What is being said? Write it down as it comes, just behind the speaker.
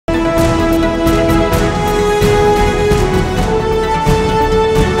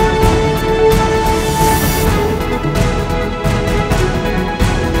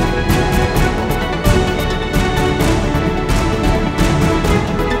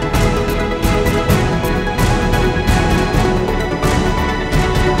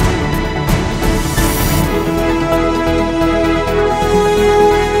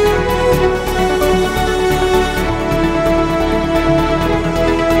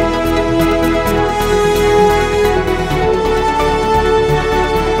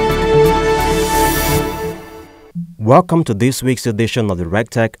Welcome to this week's edition of the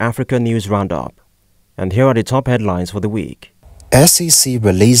RecTech Africa News Roundup. And here are the top headlines for the week. SEC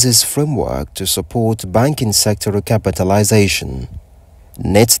releases framework to support banking sector recapitalization.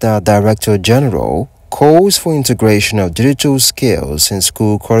 NITDA Director General calls for integration of digital skills in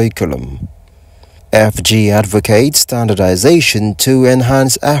school curriculum. FG advocates standardization to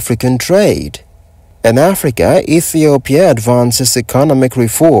enhance African trade. In Africa, Ethiopia advances economic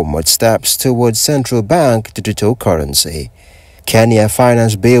reform with steps towards central bank digital currency. Kenya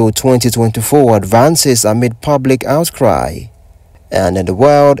Finance Bill 2024 advances amid public outcry. And in the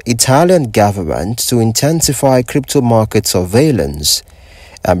world, Italian government to intensify crypto market surveillance.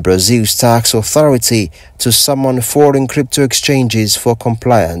 And Brazil's tax authority to summon foreign crypto exchanges for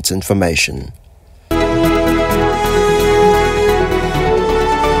compliance information.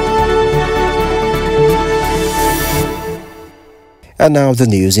 And now the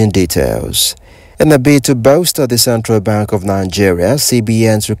news in details. In a bid to bolster the Central Bank of Nigeria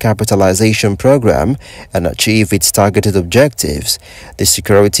 (CBN's) recapitalization program and achieve its targeted objectives, the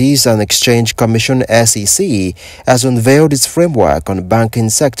Securities and Exchange Commission (SEC) has unveiled its framework on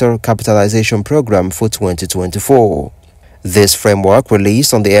banking sector capitalization program for 2024. This framework,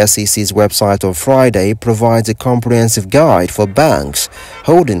 released on the SEC's website on Friday, provides a comprehensive guide for banks,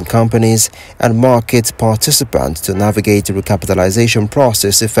 holding companies, and market participants to navigate the recapitalization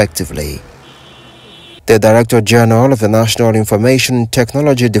process effectively. The Director General of the National Information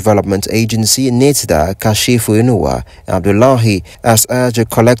Technology Development Agency (NITDA), Kashifu Inuwa Abdullahi, has urged a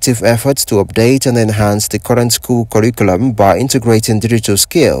collective effort to update and enhance the current school curriculum by integrating digital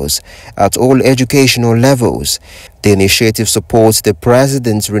skills at all educational levels. The initiative supports the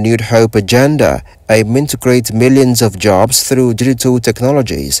President's Renewed Hope agenda, aiming to create millions of jobs through digital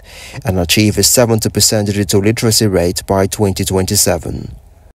technologies and achieve a 70% digital literacy rate by 2027.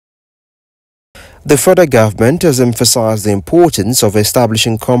 The federal government has emphasized the importance of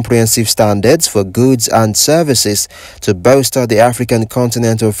establishing comprehensive standards for goods and services to bolster the African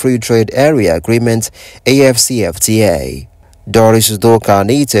Continental Free Trade Area Agreement (AfCFTA). Doris Udoka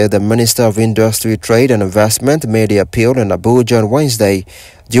Anite, the Minister of Industry, Trade and Investment, made the appeal in Abuja on Wednesday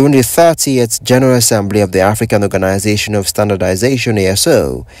during the 30th General Assembly of the African Organization of Standardization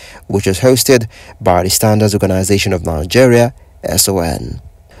 (ASO), which was hosted by the Standards Organization of Nigeria (SON).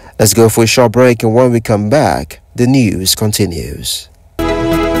 Let's go for a short break, and when we come back, the news continues.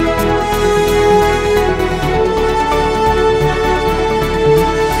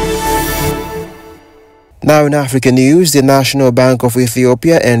 Now in African news, the National Bank of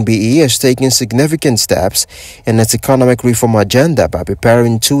Ethiopia (NBE) has taken significant steps in its economic reform agenda by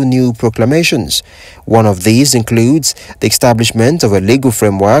preparing two new proclamations. One of these includes the establishment of a legal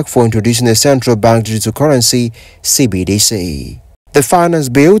framework for introducing a central bank digital currency, CBDC. The Finance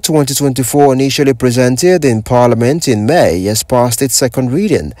Bill 2024, initially presented in Parliament in May, has passed its second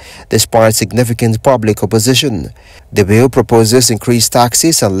reading, despite significant public opposition. The bill proposes increased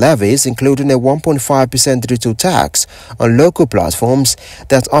taxes and levies, including a 1.5% digital tax on local platforms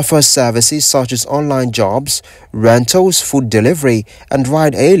that offer services such as online jobs, rentals, food delivery, and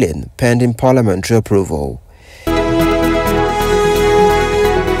ride-hailing, pending parliamentary approval.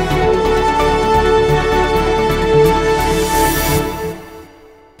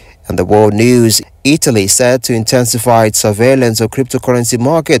 And the world news, Italy said to intensify its surveillance of cryptocurrency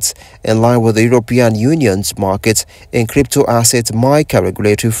markets in line with the European Union's market in crypto asset MiCA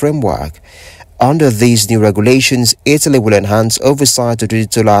regulatory framework. Under these new regulations, Italy will enhance oversight of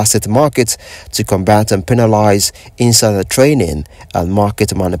digital asset markets to combat and penalize insider trading and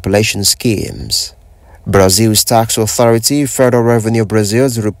market manipulation schemes. Brazil's tax authority, Federal Revenue Brazil,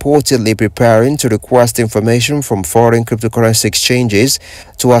 is reportedly preparing to request information from foreign cryptocurrency exchanges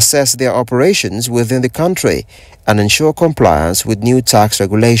to assess their operations within the country and ensure compliance with new tax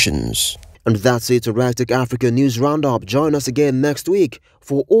regulations. And that's it to RecTech Africa News Roundup. Join us again next week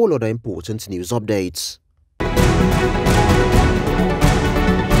for all other important news updates.